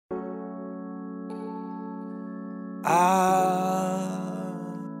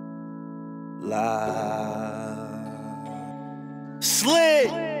Slick.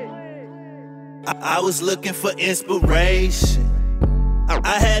 I was looking for inspiration.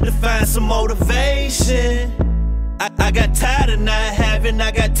 I had to find some motivation. I got tired of not having,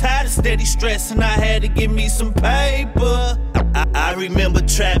 I got tired of steady stressing. I had to give me some paper. I remember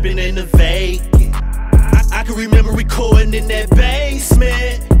trapping in the vacant. I can remember recording in that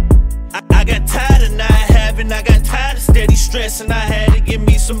basement. I got tired of not having, I got tired of steady stressing. I had to give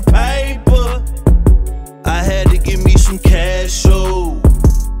me some paper. I had to give me some Kasho.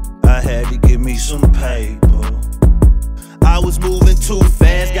 I had to give me some paper. I was moving too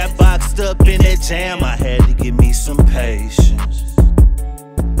fast, got boxed up in that jam. I had to give me some patience.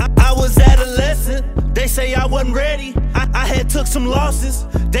 I was adolescent, they say I wasn't ready. I had took some losses,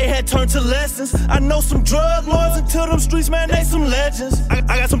 they had turned to lessons. I know some drug lords until them streets, man, they some legends. I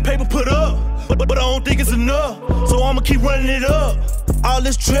got some paper put up, but I don't think it's enough, so I'ma keep running it up. All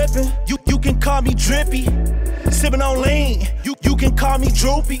this dripping, you can call me drippy. Sipping on lean, you can call me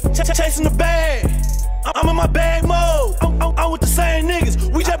droopy. Chasing the bag, I'm in my bag mode. I'm with the same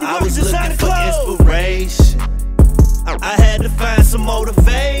niggas, we just be rocking designer clothes. I was looking for inspiration. I had to find some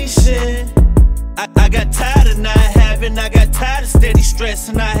motivation. I got tired of not having, I got tired of steady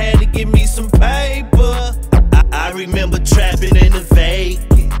stressing. I had to give me some paper. I remember trapping in the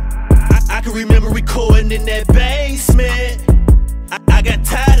vacant. I can remember recording in that basement. I got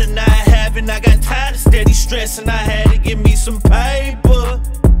tired of not having, I got tired of steady stressing. I had